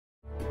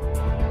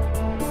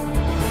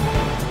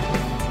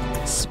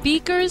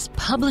Speakers,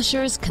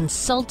 publishers,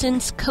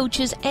 consultants,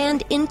 coaches,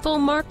 and info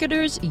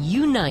marketers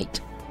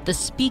unite. The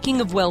Speaking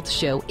of Wealth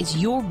Show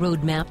is your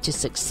roadmap to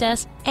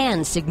success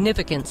and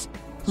significance.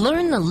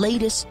 Learn the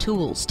latest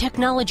tools,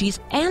 technologies,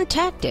 and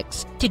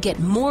tactics to get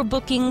more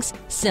bookings,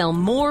 sell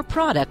more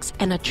products,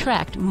 and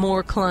attract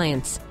more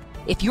clients.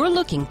 If you're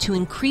looking to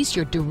increase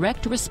your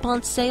direct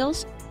response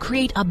sales,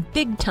 create a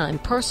big-time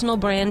personal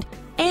brand,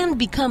 and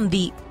become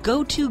the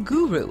go-to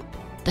guru,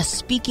 the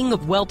Speaking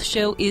of Wealth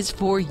Show is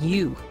for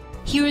you.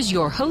 Here's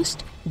your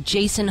host,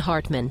 Jason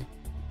Hartman.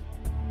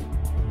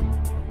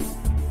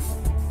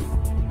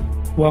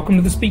 Welcome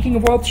to the Speaking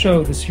of Wealth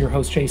Show. This is your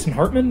host, Jason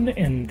Hartman,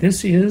 and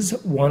this is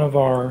one of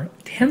our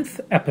 10th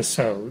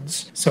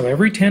episodes. So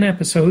every 10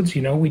 episodes,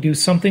 we do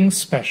something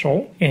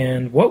special,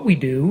 and what we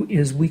do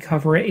is we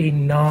cover a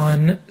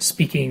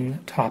non-speaking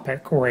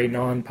topic or a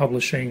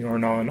non-publishing or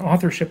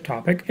non-authorship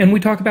topic, and we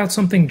talk about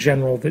something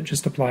general that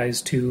just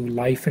applies to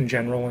life in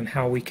general and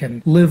how we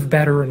can live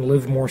better and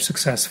live more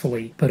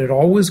successfully. But it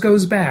always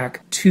goes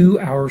back to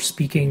our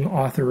speaking,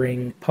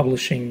 authoring,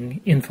 publishing,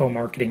 info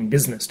marketing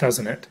business,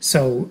 doesn't it?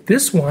 So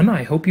this one,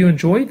 I hope you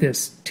enjoy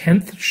this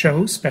 10th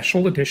show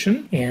special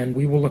edition, and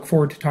we will look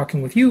forward to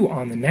talking with you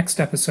on the next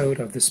episode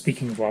of the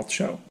Speaking of Wealth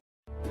Show.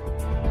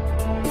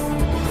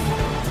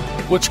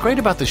 What's great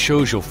about the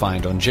shows you'll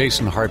find on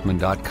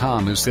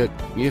jasonhartman.com is that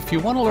if you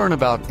want to learn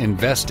about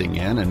investing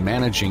in and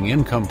managing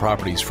income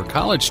properties for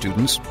college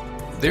students,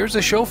 there's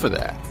a show for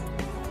that.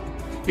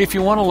 If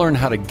you want to learn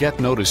how to get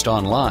noticed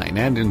online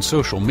and in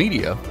social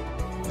media,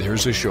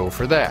 there's a show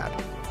for that.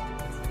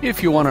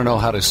 If you want to know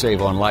how to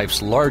save on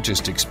life's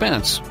largest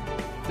expense,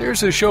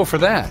 there's a show for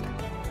that.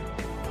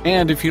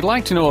 And if you'd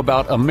like to know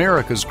about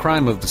America's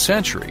crime of the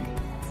century,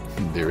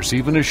 there's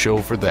even a show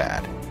for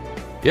that.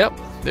 Yep,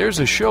 there's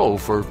a show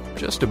for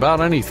just about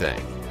anything.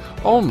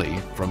 Only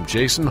from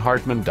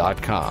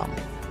jasonhartman.com.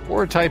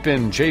 Or type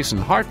in Jason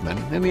Hartman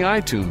in the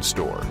iTunes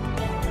store.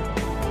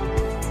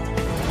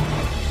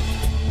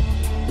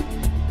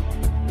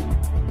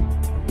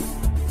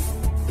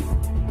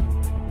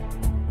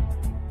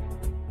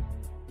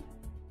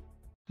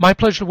 My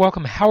pleasure to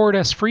welcome Howard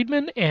S.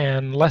 Friedman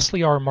and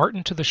Leslie R.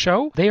 Martin to the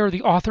show. They are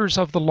the authors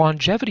of The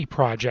Longevity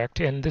Project,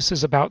 and this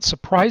is about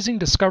surprising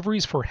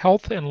discoveries for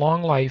health and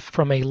long life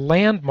from a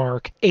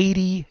landmark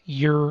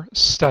 80-year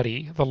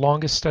study, the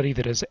longest study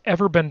that has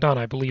ever been done,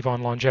 I believe,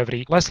 on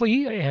longevity.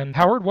 Leslie and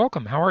Howard,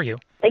 welcome. How are you?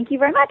 Thank you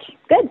very much.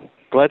 Good.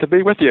 Glad to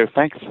be with you.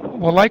 Thanks.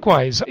 Well,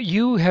 likewise.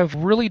 You have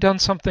really done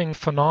something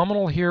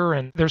phenomenal here,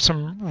 and there's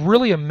some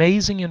really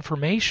amazing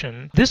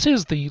information. This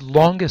is the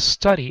longest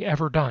study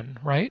ever done,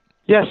 right?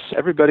 Yes,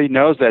 everybody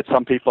knows that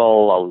some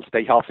people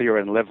stay healthier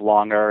and live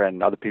longer,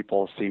 and other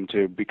people seem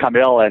to become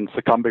ill and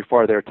succumb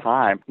before their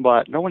time.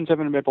 But no one's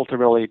ever been able to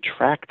really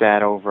track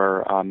that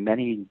over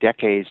many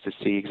decades to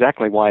see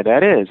exactly why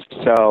that is.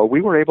 So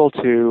we were able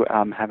to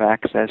have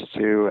access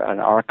to an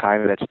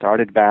archive that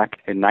started back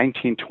in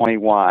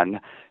 1921.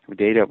 The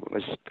data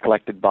was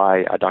collected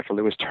by Dr.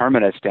 Lewis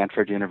Terman at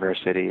Stanford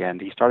University, and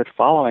he started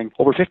following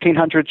over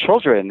 1,500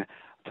 children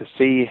to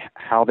see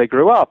how they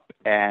grew up.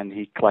 And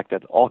he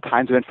collected all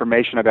kinds of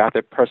information about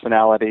their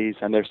personalities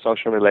and their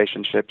social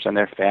relationships and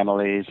their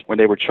families when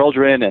they were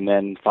children, and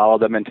then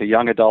followed them into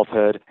young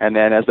adulthood, and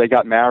then as they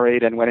got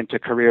married and went into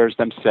careers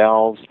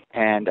themselves.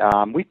 And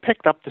we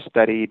picked up the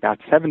study about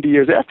 70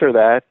 years after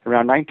that,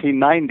 around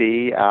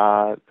 1990,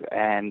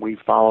 and we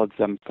followed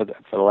them for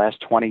the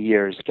last 20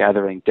 years,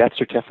 gathering death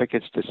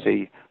certificates to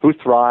see who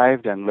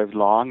thrived and lived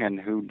long and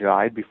who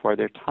died before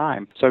their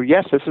time. So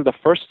yes, this is the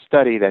first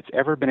study that's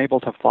ever been able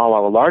to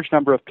follow a large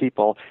number of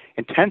people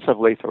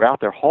intensively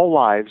throughout their whole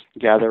lives,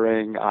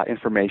 gathering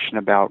information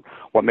about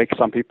what makes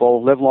some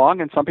people live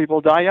long and some people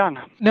die young.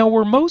 Now,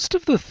 were most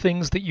of the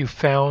things that you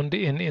found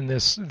in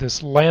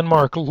this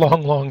landmark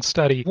long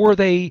study, were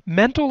they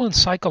mental and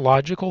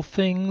psychological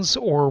things,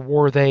 or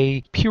were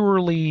they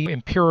purely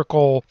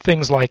empirical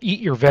things like eat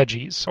your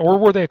veggies, or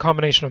were they a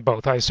combination of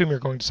both? I assume you're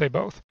going to say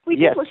both. We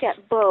did look at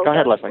both. Go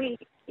ahead, Leslie.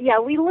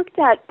 We looked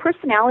at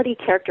personality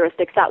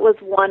characteristics. That was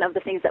one of the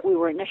things that we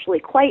were initially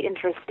quite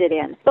interested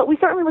in. But we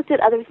certainly looked at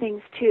other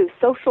things too,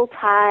 social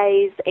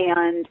ties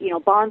and,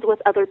 bonds with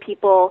other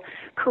people,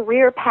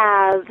 career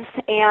paths,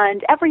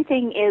 and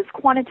everything is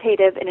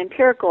quantitative and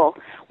empirical.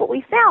 What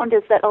we found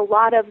is that a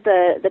lot of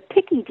the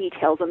picky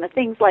details and the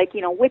things like,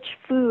 which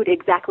food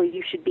exactly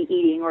you should be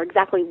eating or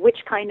exactly which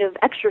kind of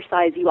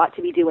exercise you ought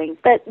to be doing,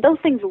 that those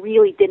things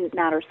really didn't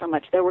matter so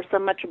much. There were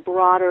some much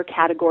broader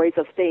categories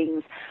of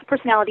things,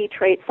 personality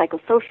traits,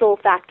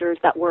 psychosocial factors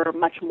that were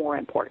much more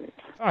important.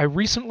 I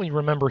recently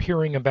remember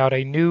hearing about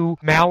a new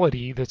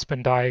malady that's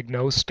been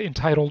diagnosed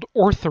entitled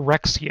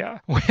orthorexia,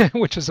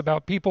 which is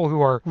about people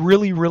who are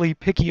really, really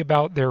picky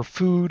about their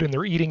food and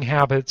their eating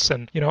habits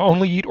and,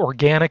 only eat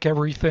organic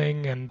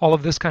everything and all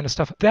of this kind of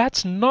stuff.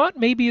 That's not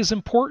maybe as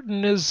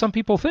important as some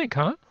people think,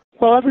 huh?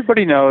 Well,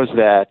 everybody knows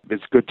that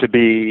it's good to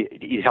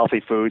eat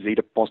healthy foods, eat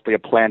mostly a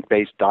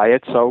plant-based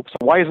diet. So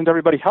why isn't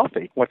everybody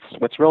healthy?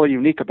 What's really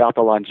unique about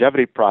the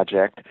Longevity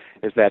Project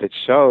is that it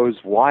shows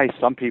why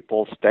some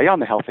people stay on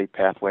the healthy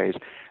pathways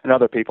and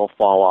other people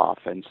fall off.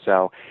 And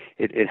so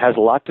it has a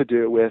lot to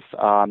do with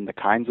the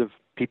kinds of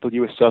people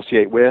you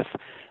associate with,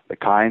 the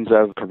kinds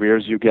of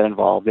careers you get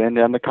involved in,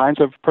 and the kinds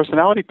of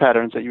personality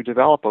patterns that you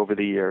develop over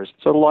the years.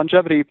 So the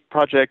Longevity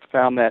Project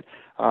found that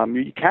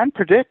you can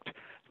predict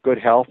good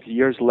health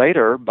years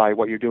later by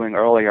what you're doing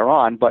earlier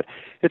on, but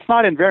it's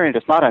not invariant,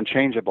 it's not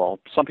unchangeable.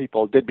 Some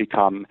people did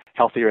become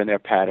healthier in their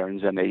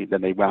patterns, and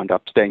then they wound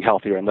up staying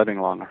healthier and living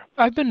longer.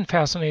 I've been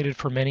fascinated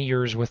for many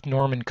years with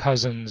Norman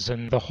Cousins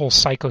and the whole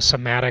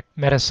psychosomatic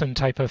medicine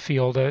type of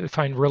field. I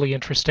find really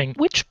interesting.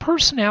 Which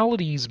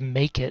personalities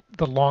make it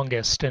the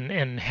longest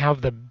and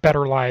have the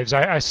better lives?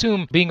 I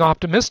assume being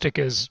optimistic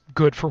is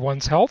good for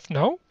one's health,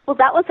 no? Well,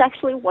 that was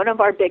actually one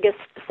of our biggest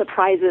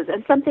surprises,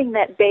 and something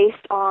that,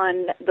 based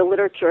on the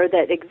literature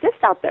that exists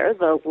out there,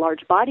 the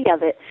large body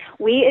of it,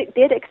 we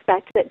did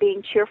expect that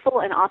being cheerful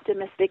and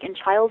optimistic in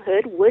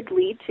childhood would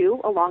lead to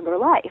a longer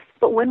life.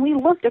 But when we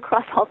looked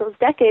across all those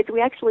decades,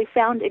 we actually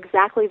found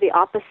exactly the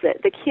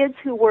opposite. The kids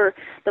who were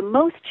the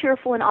most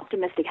cheerful and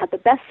optimistic, had the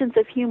best sense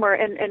of humor,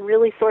 and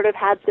really sort of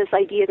had this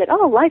idea that,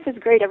 oh, life is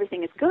great,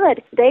 everything is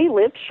good, they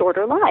lived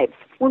shorter lives.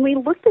 When we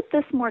looked at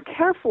this more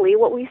carefully,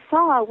 what we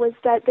saw was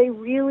that they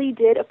really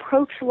did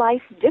approach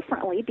life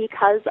differently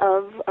because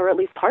of, or at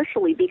least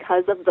partially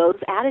because of, those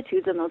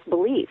attitudes and those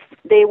beliefs.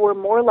 They were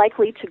more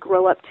likely to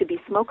grow up to be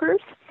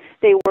smokers.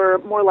 They were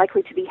more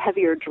likely to be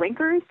heavier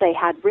drinkers. They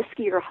had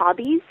riskier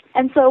hobbies.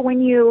 And so when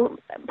you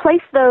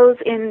place those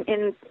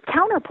in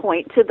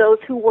counterpoint to those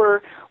who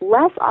were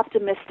less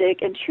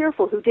optimistic and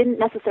cheerful, who didn't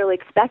necessarily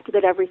expect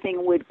that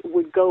everything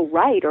would go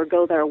right or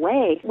go their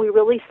way, we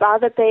really saw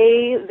that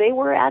they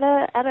were at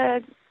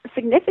a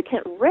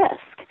significant risk.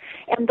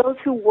 And those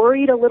who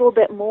worried a little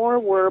bit more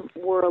were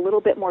a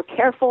little bit more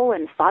careful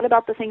and thought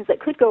about the things that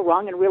could go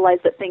wrong and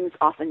realized that things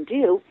often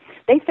do.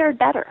 They fared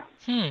better.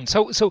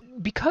 So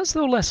because,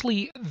 though,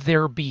 Leslie,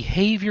 their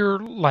behavior,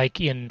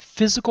 like in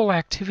physical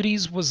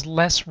activities, was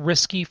less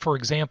risky, for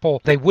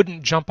example, they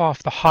wouldn't jump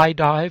off the high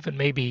dive and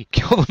maybe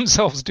kill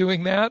themselves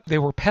doing that, they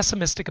were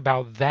pessimistic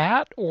about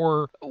that,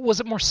 or was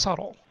it more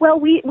subtle? Well,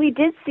 we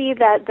did see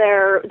that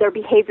their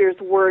behaviors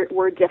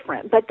were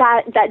different, but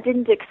that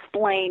didn't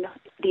explain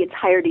the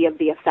entirety of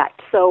the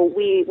effect. So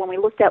when we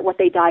looked at what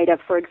they died of,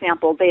 for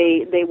example,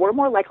 they were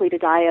more likely to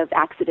die of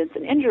accidents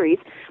and injuries,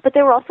 but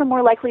they were also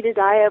more likely to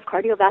die of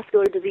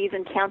cardiovascular disease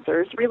and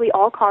cancers, really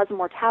all-cause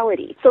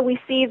mortality. So we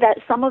see that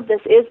some of this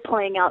is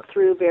playing out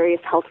through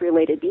various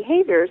health-related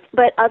behaviors,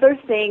 but other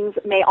things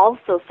may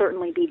also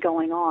certainly be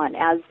going on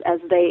as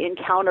they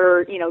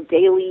encounter,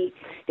 daily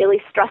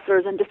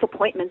stressors and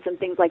disappointments and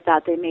things like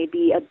that. They may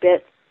be a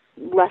bit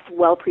less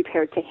well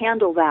prepared to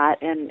handle that,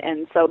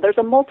 and so there's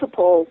a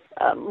multiple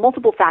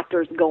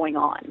factors going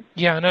on.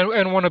 Yeah, and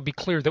I want to be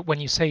clear that when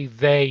you say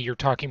they, you're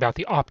talking about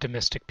the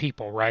optimistic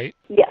people, right?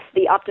 Yes,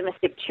 the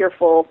optimistic,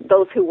 cheerful,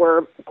 those who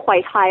were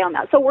quite high on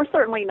that. So we're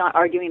certainly not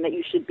arguing that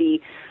you should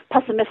be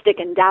pessimistic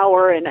and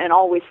dour and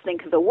always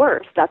think the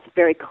worst. That's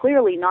very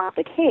clearly not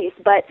the case.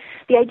 But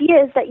the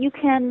idea is that you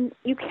can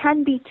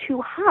be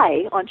too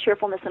high on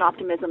cheerfulness and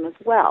optimism as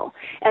well,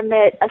 and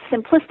that a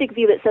simplistic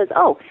view that says,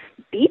 oh,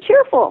 be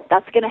cheerful,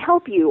 that's going to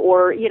help you,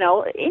 or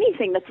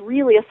anything that's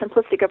really a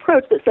simplistic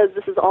approach that says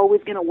this is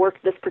always going to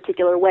work this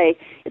particular way,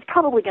 is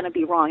probably going to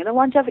be wrong. And the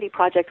Longevity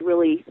Project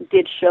really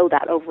did show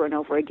that over and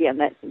over again,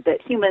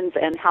 that humans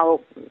and how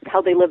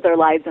they live their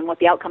lives and what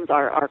the outcomes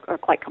are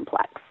quite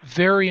complex.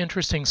 Very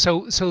interesting.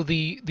 So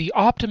the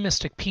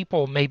optimistic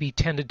people maybe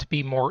tended to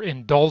be more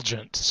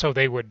indulgent, so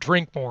they would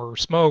drink more or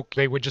smoke.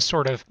 They would just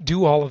sort of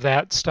do all of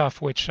that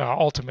stuff, which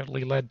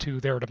ultimately led to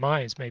their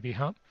demise, maybe,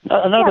 huh?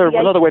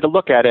 Another way to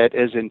look at it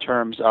is in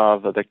terms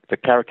of the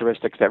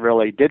characteristics that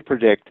really did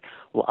predict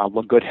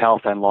good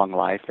health and long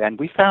life. And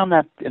we found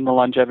that in the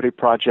Longevity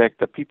Project,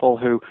 the people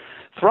who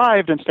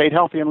thrived and stayed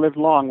healthy and lived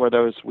long were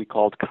those we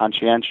called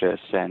conscientious.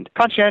 And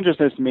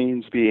conscientiousness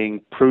means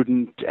being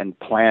prudent and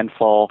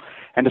planful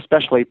and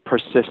especially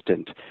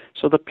persistent.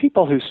 So the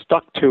people who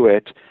stuck to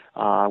it,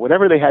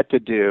 whatever they had to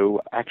do,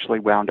 actually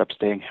wound up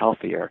staying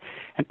healthier.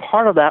 And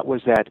part of that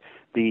was that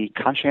the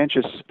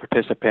conscientious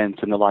participants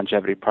in the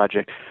Longevity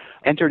Project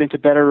entered into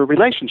better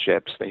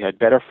relationships. They had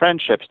better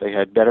friendships. They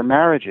had better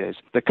marriages.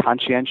 The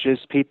conscientious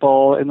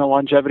people in the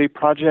Longevity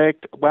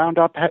Project wound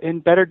up in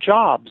better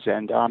jobs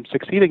and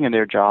succeeding in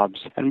their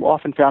jobs, and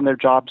often found their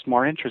jobs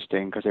more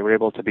interesting because they were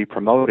able to be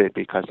promoted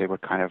because they were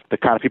kind of the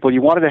kind of people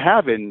you wanted to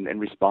have in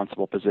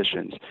responsible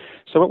positions.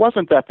 So it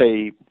wasn't that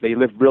they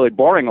lived really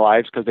boring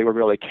lives because they were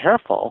really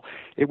careful.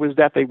 It was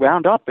that they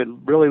wound up and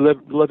really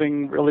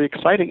living really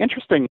exciting,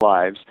 interesting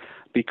lives,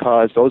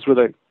 because those were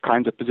the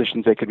kinds of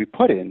positions they could be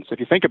put in. So if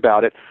you think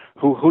about it,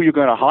 who you're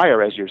going to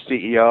hire as your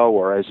CEO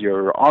or as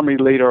your army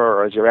leader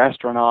or as your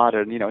astronaut,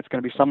 and it's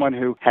going to be someone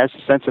who has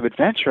a sense of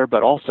adventure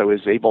but also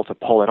is able to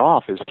pull it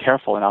off, is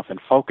careful enough and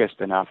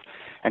focused enough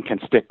and can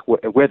stick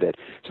with it.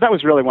 So that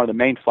was really one of the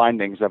main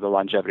findings of the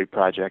Longevity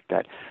Project,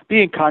 that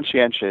being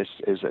conscientious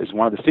is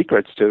one of the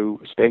secrets to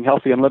staying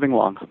healthy and living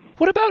long.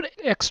 What about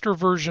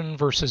extroversion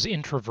versus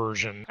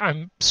introversion?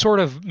 I'm sort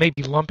of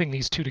maybe lumping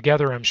these two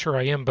together, I'm sure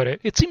I am, but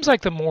it seems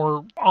like the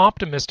more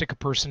optimistic a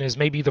person is,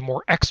 maybe the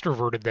more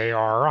extroverted they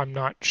are. I'm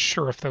not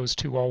sure if those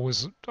two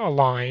always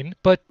align.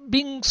 But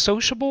being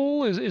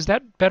sociable, is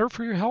that better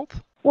for your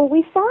health? Well,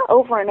 we saw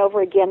over and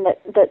over again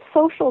that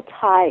social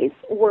ties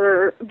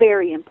were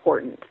very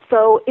important.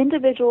 So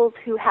individuals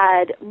who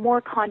had more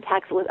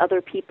contacts with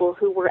other people,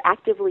 who were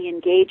actively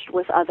engaged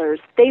with others,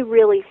 they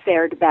really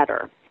fared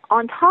better.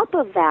 On top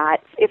of that,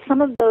 if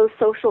some of those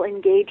social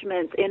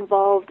engagements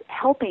involved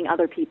helping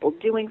other people,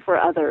 doing for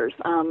others,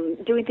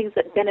 doing things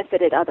that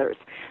benefited others,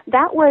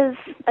 that was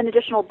an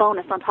additional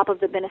bonus on top of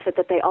the benefit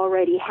that they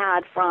already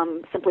had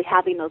from simply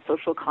having those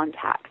social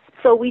contacts.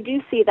 So we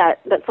do see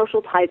that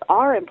social ties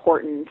are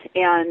important,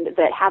 and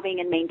that having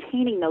and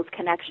maintaining those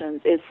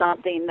connections is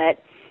something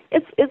that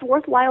is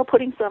worthwhile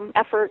putting some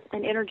effort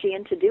and energy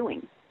into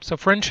doing. So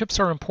friendships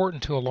are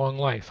important to a long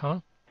life,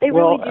 huh? They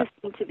really do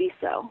seem to be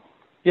so.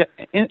 Yeah,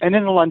 and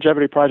in the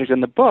Longevity Project,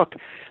 in the book,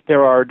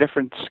 there are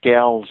different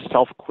scales,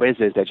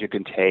 self-quizzes that you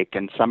can take,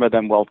 and some of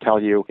them will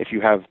tell you if you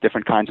have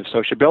different kinds of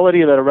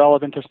sociability that are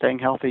relevant to staying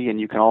healthy,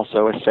 and you can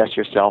also assess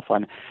yourself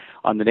on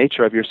the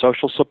nature of your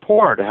social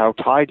support, how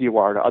tied you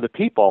are to other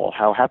people,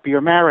 how happy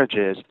your marriage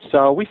is.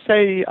 So we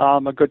say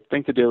a good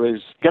thing to do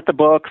is get the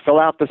book, fill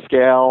out the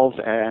scales,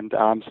 and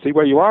see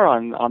where you are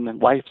on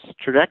life's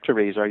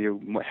trajectories. Are you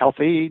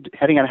healthy,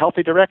 heading in a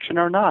healthy direction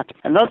or not?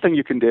 Another thing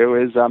you can do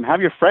is have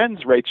your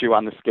friends rate you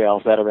on the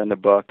scales that are in the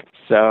book.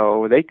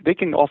 So they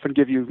can often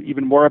give you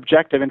even more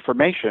objective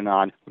information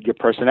on your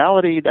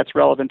personality that's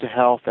relevant to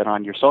health and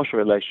on your social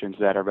relations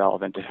that are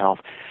relevant to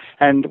health.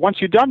 And once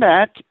you've done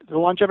that, the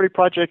Longevity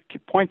Project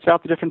points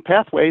out the different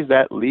pathways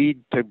that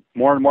lead to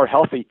more and more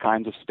healthy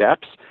kinds of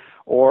steps,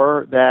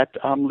 or that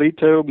lead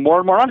to more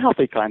and more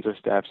unhealthy kinds of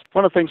steps.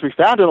 One of the things we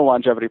found in the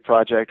Longevity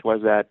Project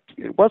was that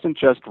it wasn't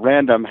just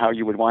random how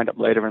you would wind up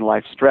later in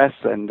life. Stress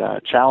and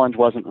challenge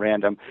wasn't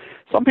random.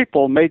 Some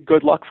people made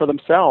good luck for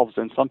themselves,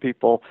 and some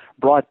people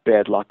brought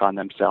bad luck on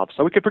themselves.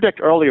 So we could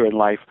predict earlier in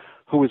life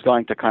who was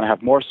going to kind of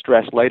have more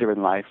stress later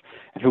in life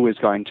and who was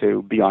going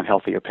to be on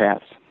healthier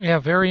paths. Yeah,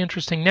 very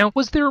interesting. Now,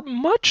 was there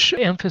much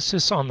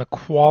emphasis on the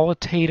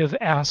qualitative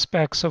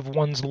aspects of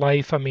one's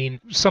life? I mean,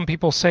 some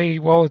people say,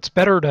 well, it's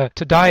better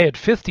to die at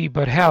 50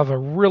 but have a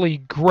really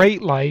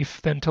great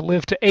life than to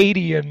live to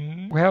 80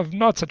 and have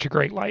not such a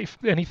great life.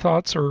 Any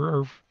thoughts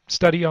or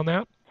study on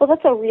that? Well,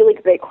 that's a really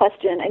great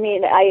question. I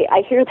mean,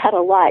 I hear that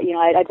a lot. You know,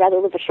 I'd rather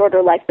live a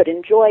shorter life but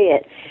enjoy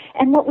it.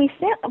 And what we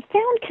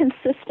found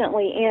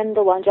consistently in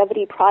the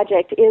Longevity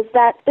Project is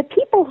that the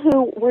people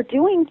who were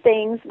doing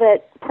things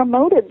that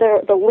promoted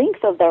the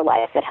length of their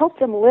life, that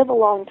helped them live a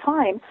long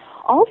time,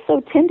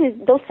 also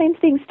those same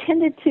things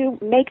tended to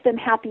make them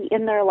happy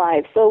in their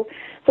lives. So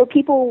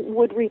people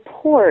would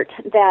report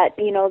that,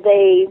 you know,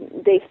 they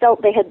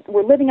felt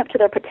were living up to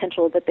their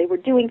potential, that they were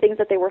doing things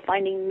that they were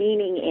finding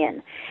meaning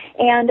in.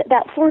 And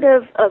that sort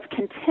of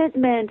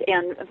contentment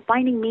and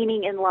finding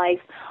meaning in life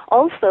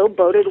also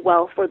boded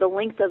well for the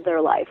length of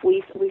their life.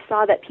 We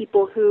saw that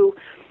people who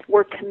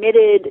were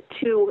committed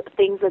to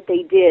things that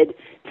they did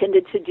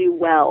tended to do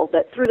well,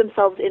 that threw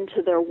themselves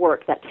into their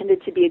work. That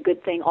tended to be a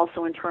good thing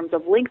also in terms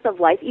of length of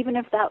life, even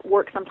if that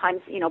work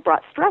sometimes, you know,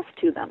 brought stress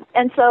to them.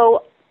 And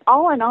so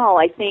all in all,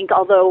 I think,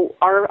 although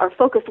our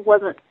focus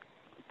wasn't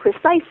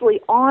precisely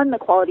on the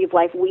quality of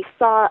life, we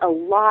saw a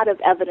lot of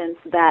evidence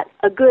that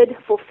a good,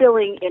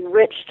 fulfilling,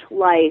 enriched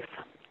life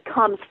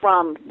comes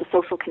from the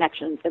social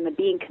connections and the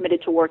being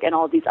committed to work and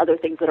all of these other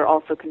things that are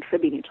also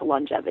contributing to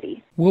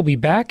longevity. We'll be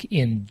back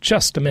in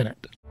just a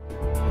minute.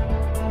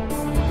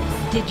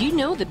 Did you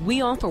know that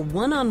we offer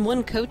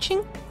one-on-one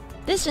coaching?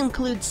 This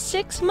includes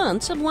 6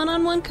 months of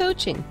one-on-one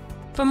coaching.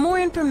 For more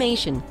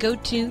information, go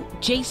to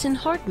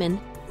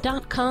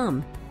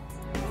jasonhartman.com.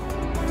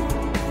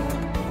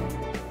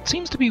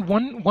 Seems to be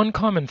one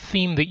common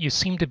theme that you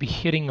seem to be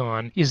hitting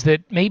on is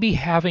that maybe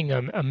having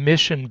a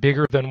mission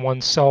bigger than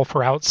oneself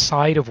or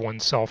outside of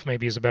oneself,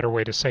 maybe is a better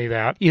way to say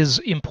that, is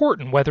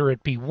important, whether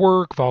it be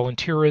work,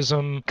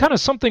 volunteerism, kind of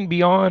something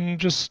beyond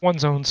just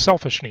one's own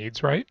selfish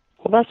needs, right?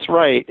 Well, that's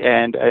right.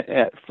 And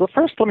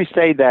first, let me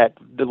say that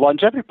the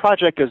Longevity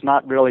Project is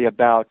not really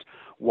about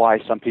why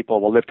some people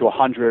will live to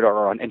 100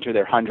 or into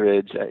their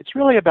hundreds. It's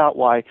really about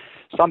why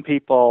some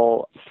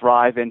people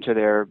thrive into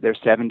their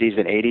 70s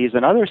and 80s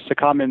and others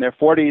succumb in their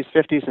 40s,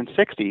 50s, and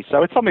 60s.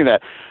 So it's something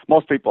that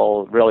most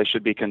people really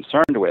should be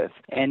concerned with.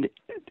 And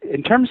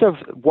in terms of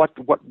what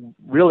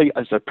really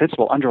is a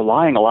principle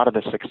underlying a lot of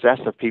the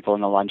success of people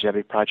in the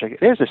Longevity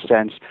Project, there's a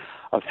sense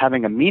of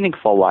having a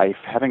meaningful life,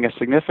 having a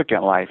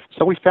significant life.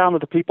 So we found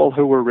that the people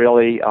who were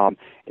really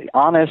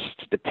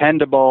honest,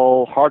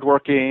 dependable,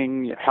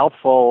 hardworking,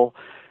 helpful,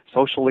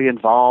 socially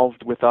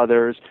involved with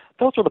others,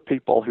 those are the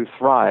people who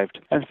thrived.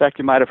 And in fact,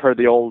 you might have heard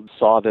the old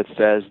saw that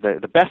says that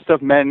the best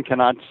of men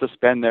cannot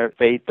suspend their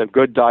fate, the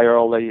good die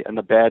early and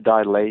the bad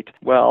die late.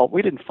 Well,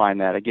 we didn't find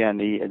that. Again,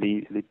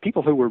 the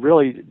people who were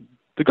really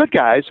the good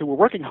guys who were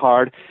working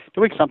hard,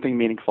 doing something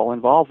meaningful,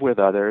 involved with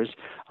others,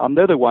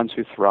 they're the ones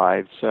who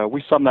thrived. So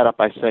we sum that up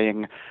by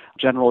saying,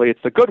 generally, it's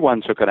the good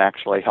ones who can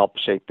actually help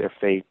shape their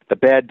fate. The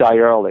bad die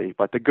early,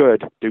 but the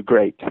good do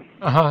great.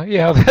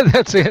 Yeah,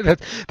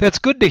 that's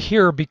good to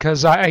hear,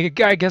 because I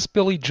guess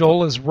Billy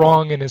Joel is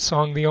wrong in his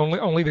song "The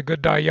Only the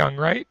Good Die Young,"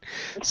 right?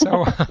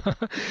 So,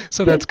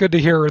 so that's good to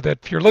hear that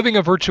if you're living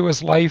a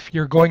virtuous life,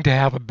 you're going to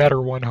have a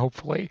better one,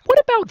 hopefully. What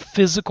about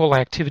physical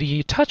activity?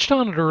 You touched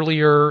on it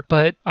earlier,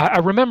 but I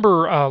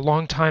remember a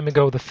long time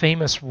ago the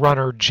famous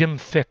runner Jim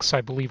Fixx,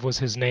 I believe was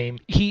his name.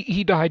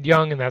 He died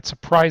young, and that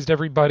surprised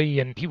everybody,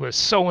 and he was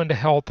so into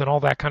health and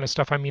all that kind of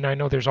stuff. I mean, I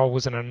know there's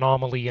always an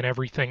anomaly in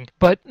everything,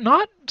 but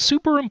not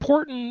super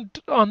important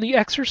on the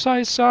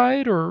exercise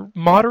side, or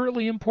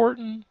moderately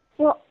important?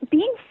 Well,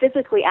 being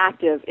physically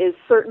active is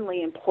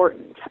certainly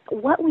important.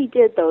 What we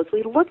did, though, is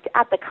we looked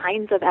at the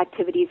kinds of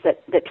activities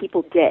that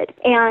people did.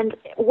 And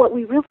what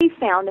we really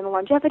found in the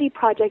Longevity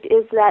Project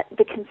is that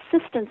the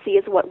consistency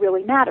is what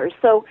really matters.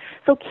 So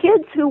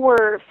kids who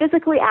were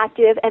physically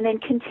active and then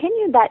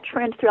continued that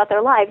trend throughout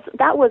their lives,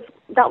 that was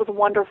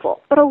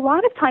wonderful. But a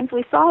lot of times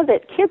we saw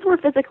that kids were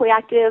physically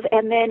active,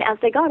 and then as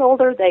they got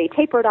older, they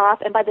tapered off,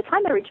 and by the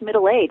time they reached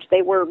middle age,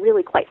 they were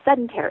really quite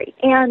sedentary.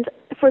 And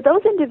for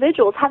those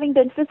individuals, having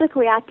been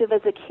physically active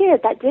as a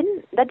kid, that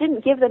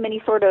didn't give them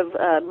any sort of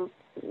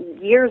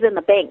years in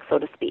the bank, so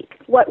to speak.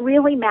 What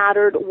really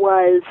mattered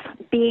was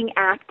being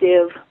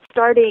active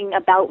starting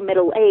about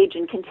middle age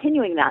and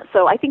continuing that.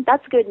 So I think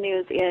that's good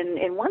news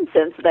in one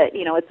sense, that,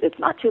 you know, it's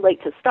not too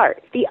late to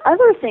start. The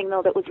other thing,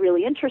 though, that was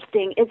really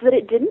interesting is that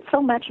it didn't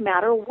so much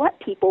matter what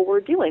people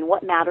were doing.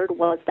 What mattered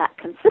was that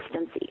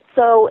consistency.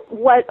 So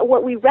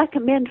what we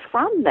recommend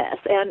from this,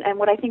 and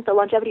what I think the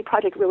Longevity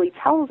Project really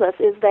tells us,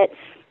 is that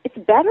it's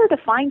better to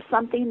find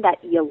something that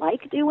you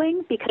like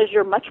doing, because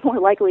you're much more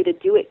likely to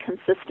do it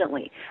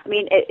consistently. I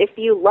mean, if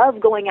you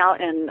love going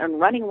out and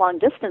running long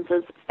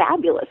distances,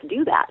 fabulous,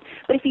 do that.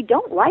 But if you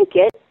don't like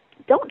it,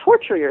 don't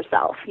torture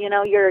yourself. You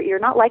know, you're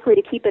not likely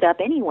to keep it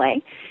up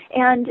anyway,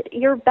 and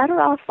you're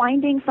better off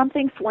finding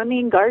something,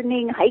 swimming,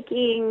 gardening,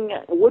 hiking,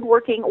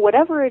 woodworking,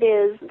 whatever it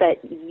is that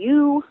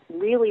you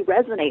really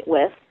resonate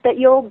with, that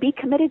you'll be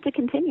committed to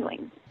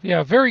continuing.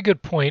 Yeah, very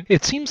good point.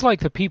 It seems like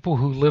the people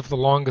who live the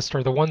longest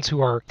are the ones who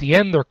are, at the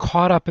end, they're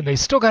caught up and they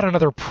still got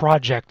another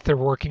project they're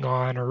working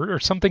on, or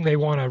something they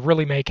want to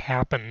really make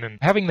happen. And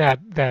having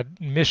that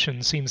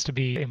mission seems to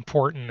be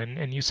important,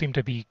 and you seem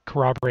to be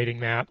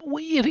corroborating that.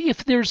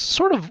 If there's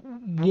sort of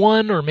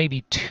one or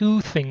maybe two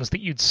things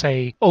that you'd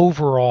say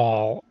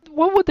overall,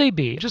 what would they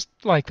be? Just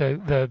like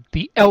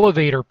the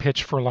elevator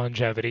pitch for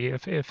longevity,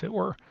 if it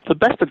were. The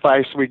best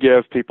advice we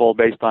give people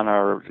based on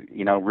our,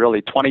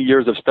 really 20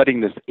 years of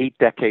studying this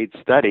 8-decade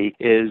study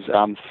is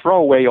throw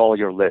away all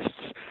your lists.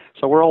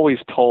 So we're always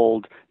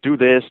told, do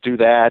this, do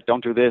that,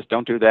 don't do this,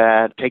 don't do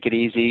that, take it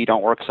easy,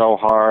 don't work so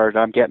hard,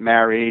 get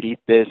married, eat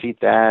this, eat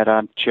that,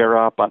 cheer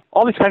up.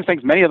 All these kinds of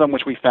things, many of them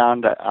which we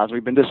found, as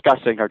we've been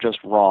discussing, are just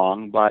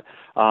wrong. But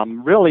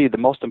really the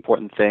most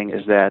important thing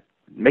is that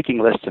making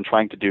lists and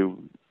trying to do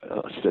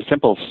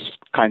simple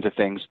kinds of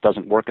things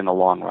doesn't work in the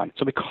long run.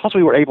 So because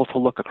we were able to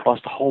look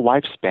across the whole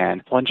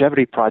lifespan, the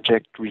Longevity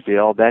Project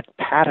revealed that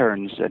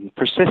patterns and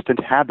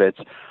persistent habits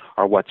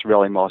are what's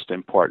really most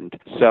important.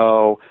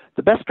 So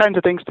the best kinds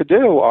of things to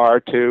do are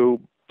to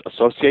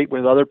associate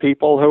with other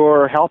people who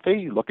are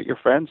healthy. Look at your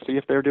friends, see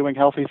if they're doing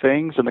healthy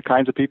things and the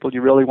kinds of people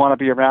you really want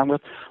to be around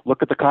with.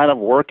 Look at the kind of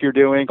work you're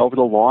doing over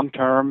the long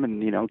term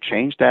and,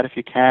 change that if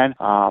you can.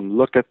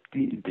 Look at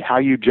how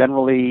you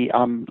generally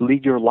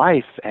lead your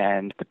life,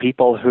 and the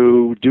people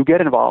who do get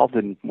involved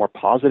in more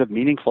positive,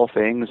 meaningful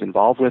things,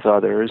 involved with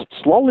others,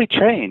 slowly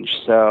change.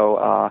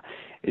 So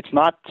it's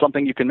not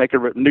something you can make a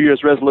New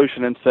Year's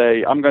resolution and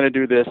say, I'm going to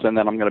do this and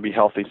then I'm going to be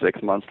healthy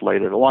 6 months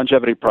later. The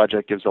Longevity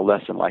Project gives a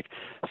lesson like,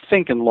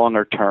 think in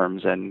longer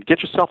terms and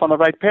get yourself on the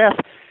right path,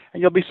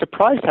 and you'll be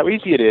surprised how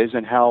easy it is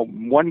and how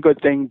one good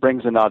thing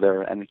brings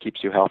another and it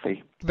keeps you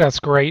healthy.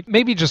 That's great.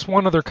 Maybe just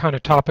one other kind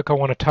of topic I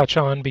want to touch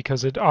on,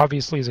 because it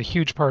obviously is a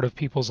huge part of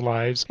people's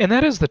lives, and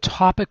that is the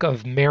topic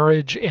of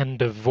marriage and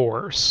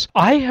divorce.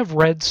 I have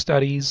read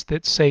studies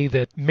that say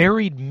that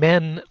married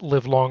men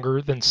live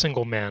longer than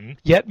single men,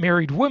 yet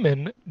married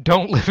women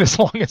don't live as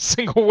long as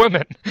single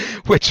women,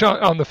 which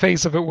on the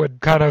face of it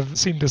would kind of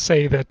seem to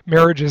say that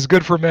marriage is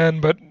good for men,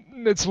 but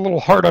it's a little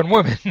hard on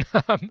women.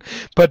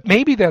 But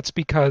maybe that's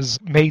because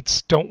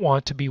mates don't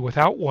want to be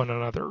without one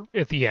another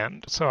at the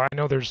end. So I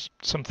know there's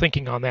some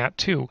thinking on that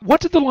too.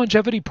 What did the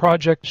Longevity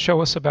Project show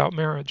us about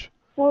marriage?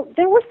 Well,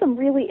 there were some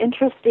really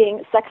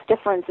interesting sex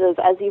differences,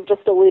 as you've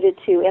just alluded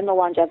to, in the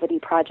Longevity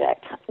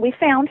Project. We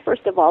found,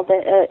 first of all,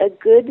 that a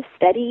good,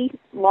 steady,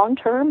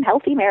 long-term,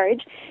 healthy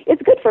marriage is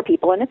good for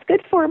people, and it's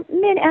good for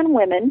men and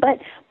women, but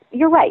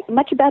you're right,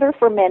 much better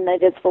for men than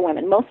it is for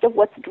women. Most of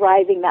what's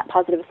driving that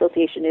positive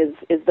association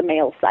is the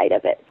male side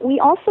of it. We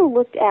also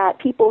looked at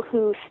people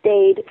who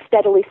stayed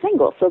steadily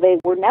single, so they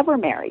were never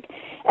married.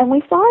 And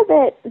we saw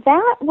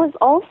that was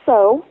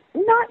also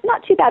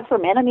not too bad for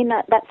men. I mean,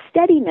 that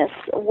steadiness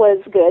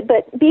was good,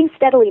 but being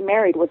steadily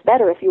married was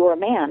better if you were a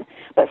man.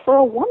 But for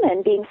a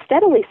woman, being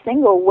steadily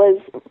single was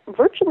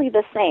virtually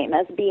the same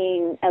as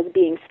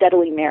being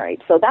steadily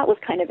married. So that was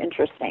kind of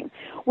interesting.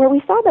 Where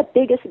we saw the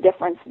biggest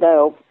difference,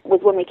 though, was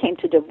when we came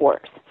to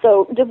divorce.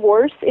 So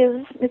divorce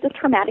is a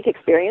traumatic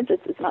experience.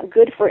 It's not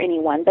good for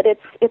anyone, but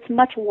it's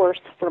much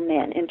worse for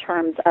men in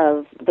terms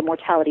of the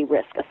mortality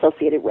risk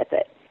associated with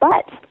it.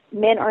 But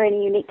men are in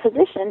a unique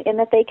position in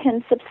that they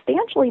can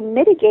substantially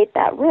mitigate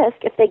that risk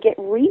if they get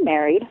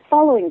remarried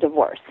following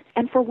divorce.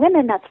 And for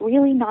women, that's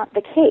really not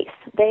the case.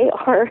 They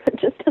are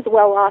just as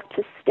well off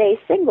to stay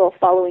single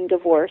following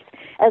divorce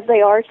as they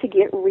are to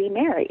get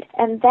remarried.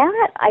 And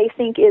that, I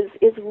think,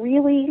 is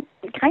really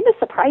kind of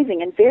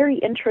surprising and very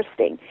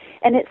interesting.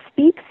 And it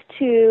speaks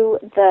to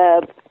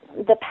the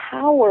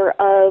power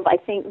of, I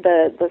think,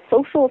 the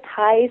social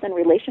ties and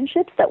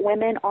relationships that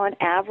women on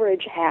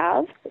average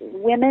have.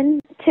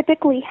 Women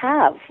typically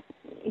have,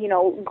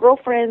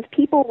 girlfriends,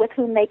 people with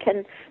whom they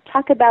can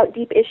talk about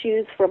deep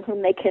issues, from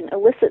whom they can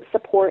elicit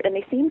support, and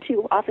they seem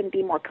to often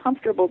be more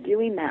comfortable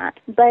doing that.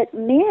 But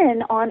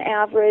men, on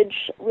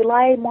average,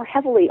 rely more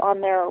heavily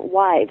on their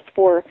wives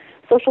for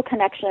social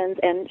connections,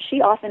 and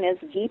she often is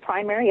the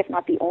primary, if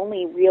not the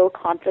only, real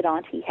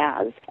confidant he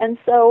has. And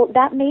so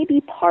that may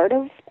be part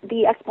of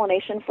the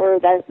explanation for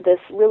this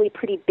really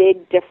pretty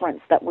big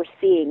difference that we're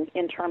seeing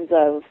in terms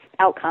of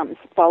outcomes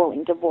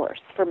following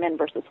divorce for men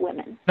versus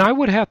women. Now, I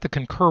would have to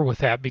concur with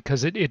that,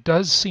 because it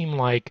does seem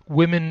like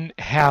women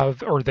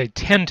have, or they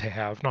tend to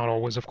have, not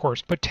always of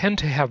course, but tend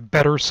to have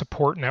better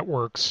support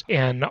networks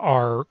and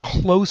are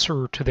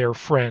closer to their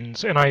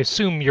friends, and I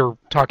assume you're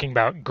talking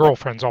about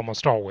girlfriends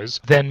almost always,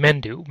 than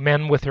men do.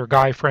 Men with their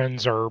guy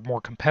friends are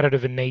more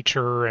competitive in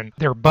nature and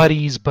they're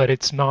buddies, but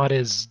it's not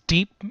as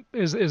deep.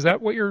 Is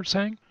that what you're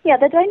saying? Yeah,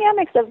 the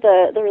dynamics of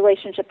the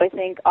relationship, I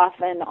think,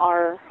 often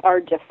are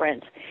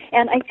different.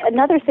 And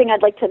another thing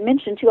I'd like to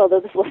mention, too,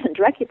 although this wasn't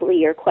directly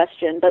your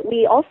question, but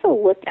we also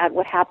looked at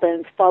what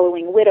happens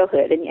following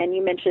widowhood. And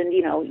you mentioned,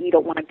 you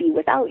don't want to be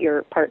without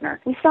your partner.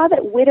 We saw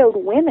that widowed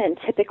women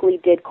typically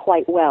did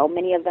quite well.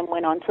 Many of them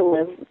went on to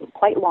live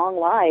quite long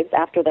lives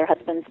after their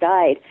husbands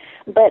died.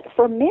 But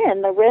for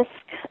men,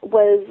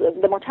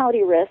 the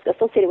mortality risk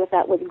associated with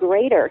that was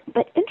greater.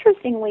 But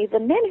interestingly, the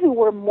men who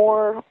were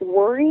more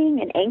worrying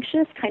and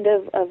anxious, kind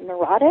of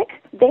neurotic,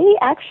 they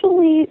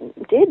actually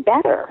did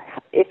better.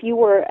 If you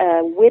were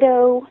a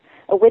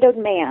widowed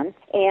man,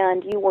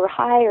 and you were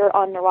higher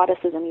on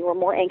neuroticism, you were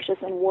more anxious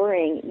and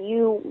worrying,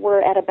 you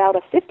were at about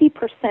a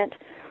 50%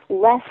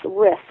 less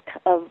risk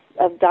of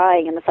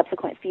dying in the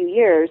subsequent few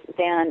years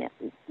than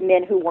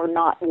men who were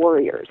not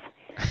worriers.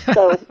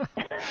 So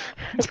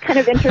it's kind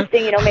of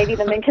interesting, maybe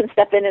the men can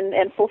step in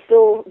and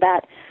fulfill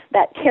that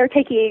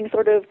caretaking,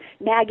 sort of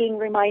nagging,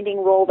 reminding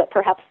role that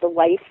perhaps the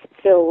wife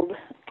filled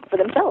for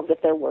themselves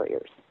if they're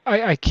worriers.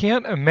 I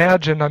can't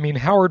imagine,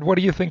 Howard, what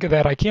do you think of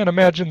that? I can't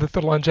imagine that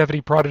the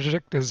Longevity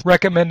Project is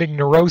recommending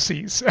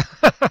neuroses.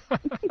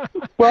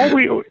 Well,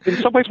 in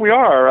some ways we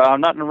are,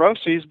 not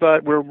neuroses,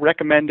 but we're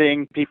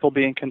recommending people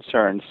being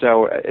concerned.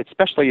 So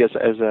especially as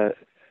a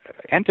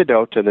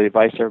antidote to the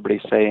advice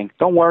everybody's saying,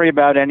 don't worry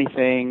about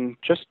anything,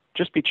 just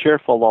be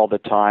cheerful all the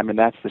time, and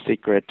that's the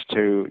secret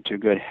to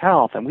good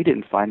health. And we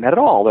didn't find that at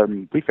all.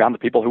 We found the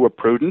people who were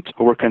prudent,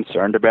 who were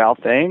concerned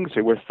about things,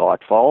 who were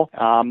thoughtful.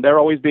 They're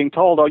always being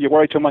told, you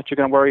worry too much, you're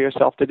going to worry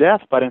yourself to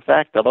death. But in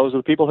fact, those are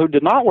the people who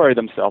did not worry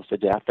themselves to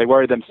death. They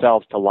worry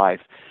themselves to life.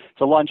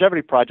 So the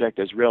Longevity Project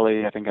is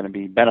really, I think, going to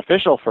be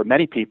beneficial for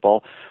many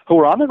people who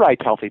are on the right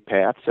healthy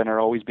paths and are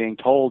always being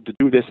told to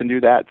do this and do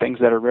that, things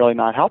that are really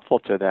not helpful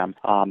to them.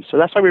 So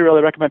that's why we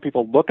really recommend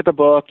people look at the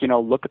book,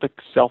 look at the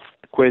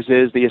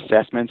self-quizzes, the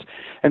assessments,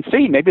 and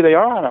see maybe they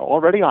are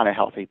already on a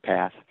healthy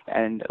path.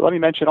 And let me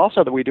mention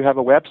also that we do have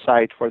a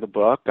website for the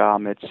book.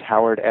 It's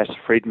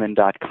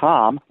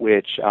howardsfriedman.com,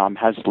 which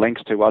has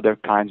links to other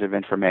kinds of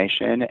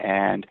information,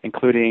 and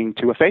including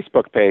to a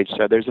Facebook page.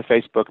 So there's a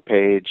Facebook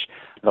page,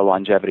 The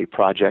Longevity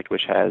Project,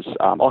 which has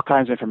all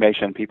kinds of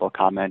information. People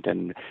comment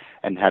and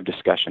have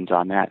discussions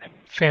on that.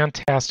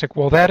 Fantastic.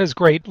 Well, that is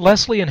great.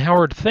 Leslie and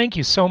Howard, thank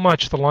you so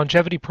much. The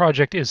Longevity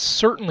Project is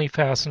certainly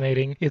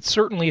fascinating. It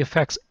certainly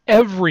affects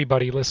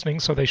everybody listening,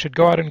 so they should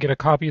go out and get a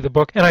copy of the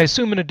book. And I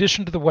assume in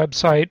addition to the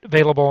website,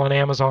 available on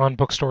Amazon,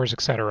 bookstores,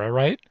 etc.,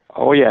 right?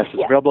 Oh, yes.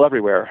 It's available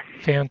everywhere.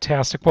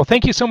 Fantastic. Well,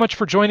 thank you so much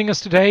for joining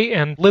us today,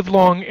 and live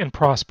long and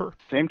prosper.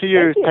 Same to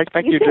you.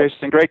 Thank you,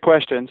 Jason. Great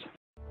questions.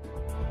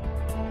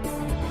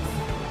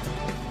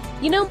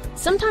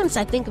 Sometimes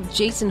I think of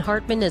Jason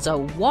Hartman as a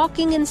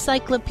walking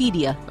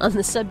encyclopedia on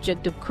the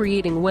subject of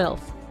creating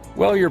wealth.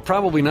 Well, you're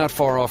probably not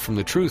far off from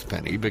the truth,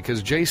 Penny,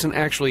 because Jason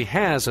actually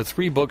has a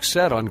 3-book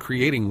set on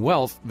creating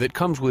wealth that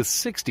comes with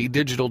 60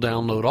 digital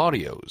download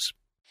audios.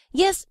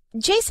 Yes,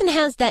 Jason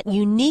has that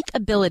unique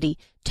ability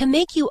to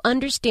make you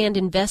understand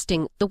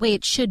investing the way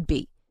it should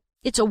be.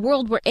 It's a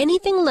world where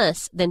anything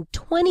less than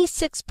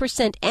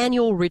 26%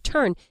 annual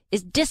return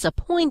is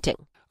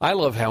disappointing. I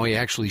love how he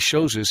actually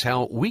shows us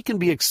how we can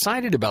be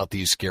excited about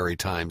these scary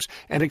times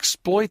and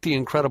exploit the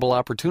incredible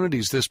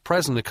opportunities this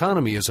present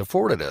economy has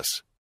afforded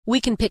us.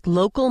 We can pick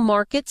local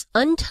markets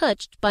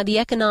untouched by the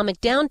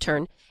economic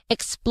downturn,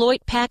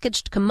 exploit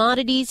packaged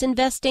commodities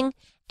investing,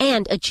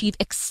 and achieve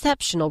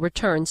exceptional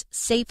returns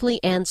safely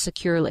and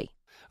securely.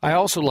 I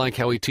also like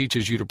how he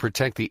teaches you to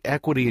protect the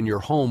equity in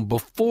your home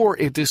before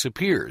it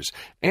disappears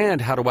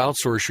and how to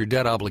outsource your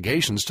debt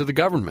obligations to the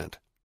government.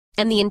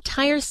 And the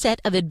entire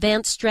set of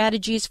advanced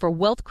strategies for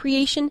wealth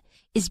creation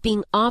is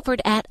being offered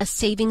at a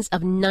savings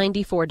of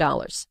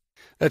 $94.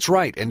 That's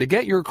right, and to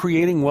get your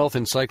Creating Wealth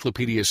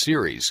Encyclopedia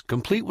series,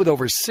 complete with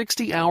over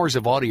 60 hours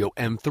of audio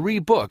and 3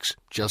 books,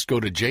 just go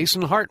to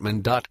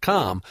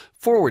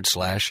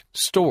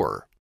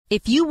jasonhartman.com/store.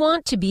 If you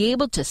want to be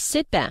able to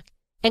sit back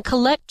and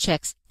collect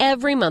checks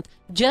every month,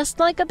 just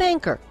like a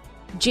banker,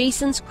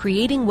 Jason's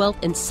Creating Wealth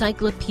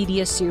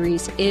Encyclopedia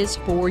series is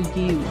for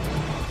you.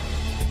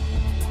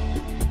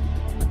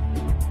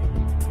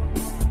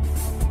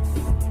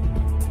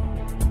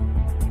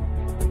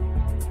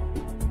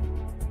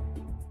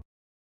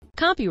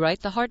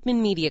 Copyright the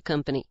Hartman Media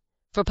Company.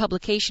 For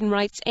publication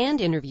rights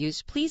and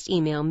interviews, please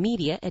email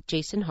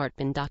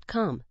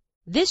media@jasonhartman.com.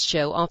 This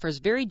show offers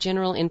very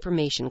general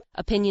information.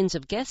 Opinions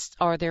of guests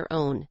are their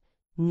own.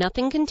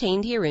 Nothing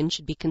contained herein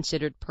should be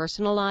considered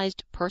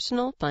personalized,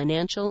 personal,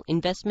 financial,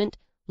 investment,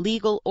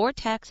 legal, or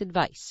tax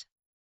advice.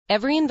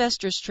 Every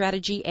investor's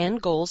strategy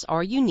and goals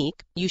are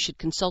unique. You should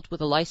consult with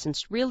a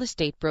licensed real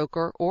estate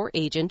broker or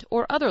agent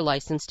or other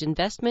licensed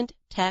investment,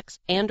 tax,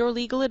 and/or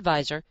legal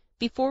advisor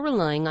before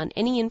relying on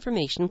any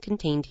information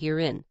contained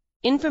herein.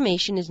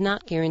 Information is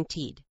not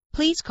guaranteed.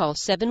 Please call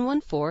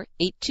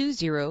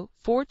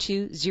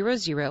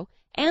 714-820-4200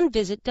 and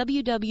visit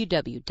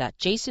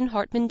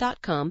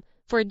www.jasonhartman.com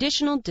for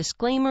additional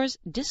disclaimers,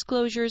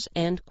 disclosures,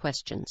 and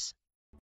questions.